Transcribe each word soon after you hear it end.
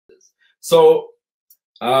So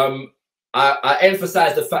I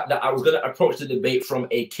emphasize the fact that I was going to approach the debate from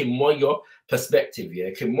a Kimoyo perspective.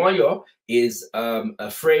 Yeah, Kimoyo is a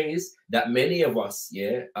phrase that many of us,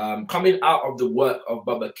 yeah, coming out of the work of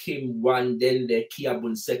Baba Kim Wandende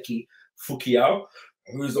Kiabunseki Fukiao,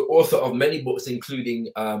 who is the author of many books, including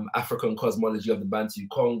African Cosmology of the Bantu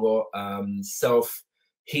Congo,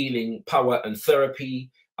 Self-Healing, Power and Therapy,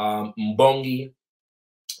 Mbongi,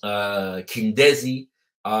 Kindezi,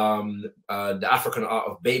 the African Art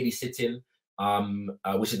of Babysitting,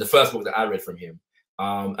 which is the first book that I read from him.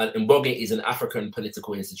 And Mbongi is an African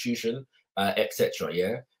political institution, etc.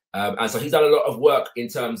 Yeah, and so he's done a lot of work in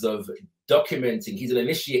terms of documenting. He's an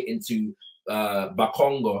initiate into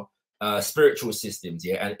Bakongo spiritual systems,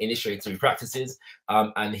 yeah, and initiatory practices,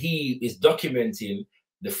 and he is documenting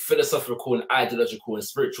the philosophical and ideological and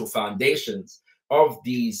spiritual foundations of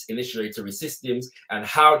these initiatory systems and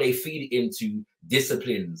how they feed into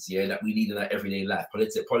disciplines, yeah, that we need in our everyday life: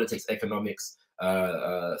 politics, economics,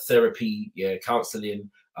 therapy, yeah, counseling,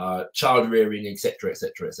 child rearing, etc.,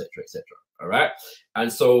 etc., etc., etc. All right,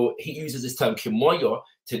 and so he uses this term Kimoyo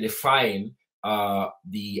to define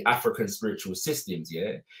the African spiritual systems,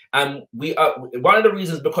 yeah, and we are one of the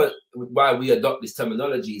reasons why we adopt this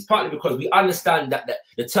terminology is partly because we understand that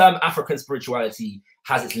the term African spirituality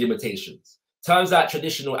has its limitations. Terms like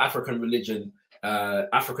traditional African religion,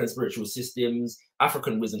 African spiritual systems,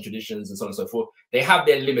 African wisdom traditions, and so on and so forth, they have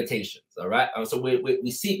their limitations, all right? And so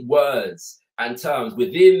we seek words and terms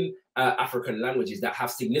within African languages that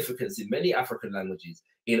have significance in many African languages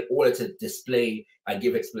in order to display and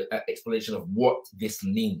give explanation of what this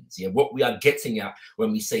means, yeah, what we are getting at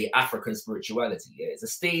when we say African spirituality. Yeah, it's a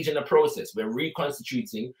stage in a process. We're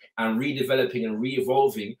reconstituting and redeveloping and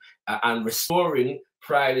re-evolving and restoring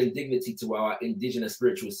pride and dignity to our indigenous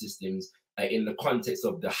spiritual systems in the context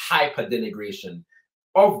of the hyper denigration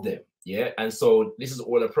of them. Yeah, and so this is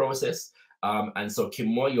all a process. And so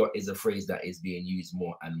Kimoyo is a phrase that is being used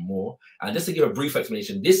more and more. And just to give a brief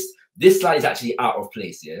explanation, this slide is actually out of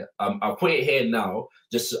place. Yeah, I'll put it here now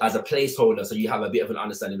just as a placeholder so you have a bit of an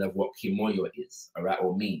understanding of what Kimoyo is, all right,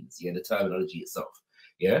 or means. Yeah, the terminology itself.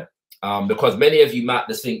 Yeah. Because many of you might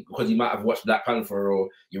just think, because you might have watched Black Panther or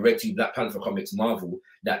you read to Black Panther comics, Marvel,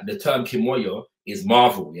 that the term Kimoyo is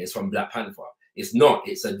Marvel. Yeah, it's from Black Panther. It's not.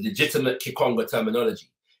 It's a legitimate Kikongo terminology.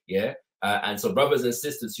 Yeah. And so brothers and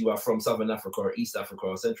sisters who are from Southern Africa or East Africa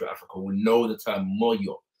or Central Africa will know the term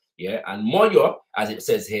Moyo. Yeah. And Moyo, as it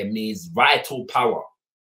says here, means vital power.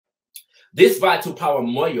 This vital power,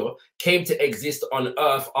 Moyo, came to exist on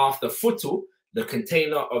earth after Futu, the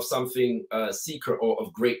container of something secret or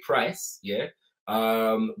of great price, yeah,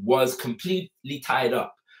 was completely tied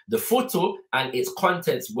up. The Futu and its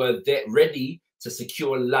contents were there ready to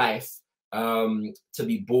secure life to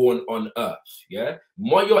be born on earth. Yeah,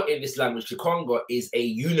 Moyo in this language, Kikongo, is a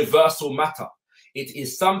universal matter. It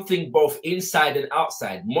is something both inside and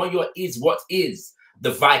outside. Moyo is what is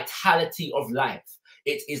the vitality of life.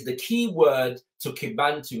 It is the key word to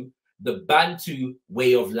Kibantu, the Bantu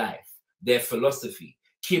way of life, their philosophy.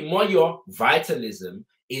 Kimoyo, vitalism,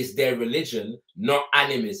 is their religion, not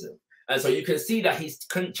animism. And so you can see that he's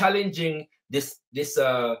challenging this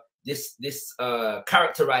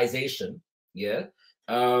characterization, yeah,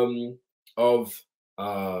 of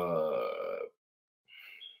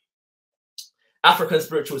African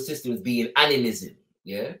spiritual systems being animism,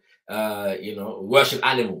 yeah, you know, worship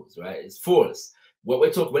animals, right? It's false. What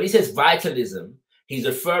we're talking, when he says vitalism, he's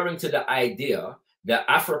referring to the idea that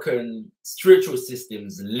African spiritual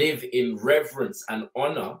systems live in reverence and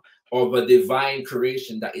honor of a divine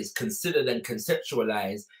creation that is considered and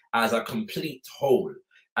conceptualized as a complete whole.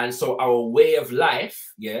 And so our way of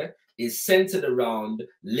life, yeah, is centered around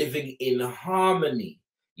living in harmony,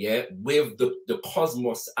 yeah, with the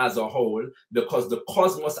cosmos as a whole, because the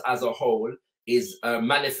cosmos as a whole is a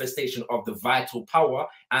manifestation of the vital power,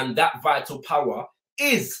 and that vital power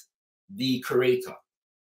is the creator.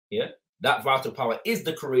 Yeah, that vital power is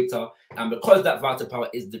the creator, and because that vital power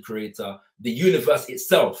is the creator, the universe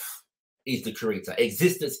itself is the creator.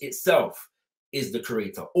 Existence itself is the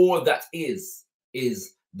creator. All that is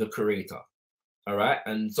the creator. All right,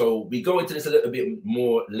 and so we go into this a little bit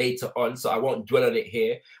more later on, so I won't dwell on it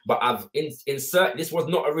here, but I've inserted, this was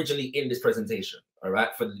not originally in this presentation, all right,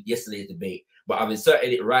 for yesterday's debate, but I've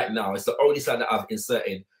inserted it right now. It's the only slide that I've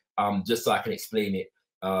inserted, just so I can explain it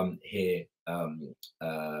here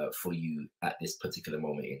for you at this particular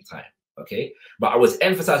moment in time. Okay, but I was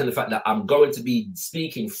emphasizing the fact that I'm going to be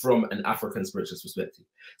speaking from an African spiritualist perspective.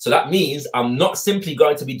 So that means I'm not simply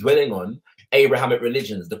going to be dwelling on Abrahamic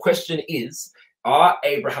religions. The question is, are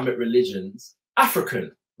Abrahamic religions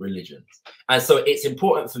African religions. And so it's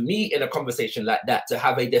important for me in a conversation like that to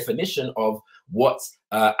have a definition of what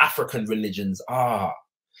African religions are.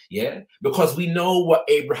 Yeah, because we know what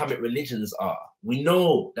Abrahamic religions are. We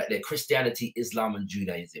know that they're Christianity, Islam, and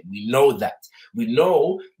Judaism. We know that. We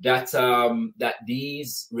know that that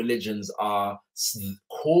these religions are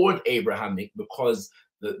called Abrahamic because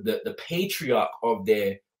the patriarch of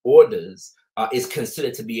their orders is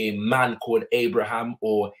considered to be a man called Abraham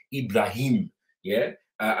or Ibrahim. Yeah.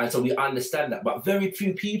 And so we understand that, but very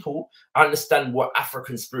few people understand what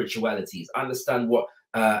African spirituality is, understand what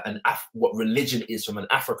what religion is from an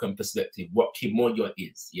African perspective, what Kimoyo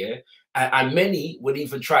is, yeah? And many would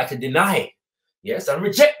even try to deny it, yes, and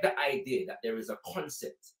reject the idea that there is a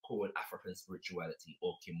concept called African spirituality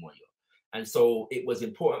or Kimoyo. And so it was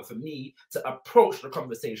important for me to approach the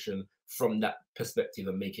conversation from that perspective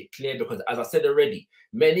and make it clear, because as I said already,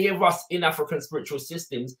 many of us in African spiritual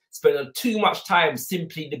systems spend too much time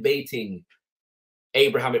simply debating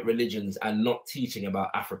Abrahamic religions and not teaching about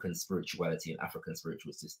African spirituality and African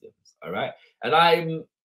spiritual systems. All right. And I'm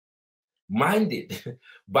minded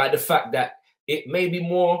by the fact that it may be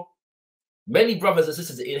more, many brothers and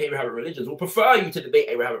sisters in Abrahamic religions will prefer you to debate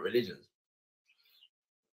Abrahamic religions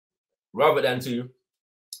rather than to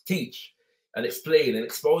teach and explain and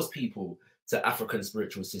expose people to African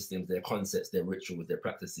spiritual systems, their concepts, their rituals, their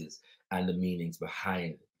practices, and the meanings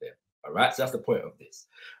behind them. All right. So that's the point of this.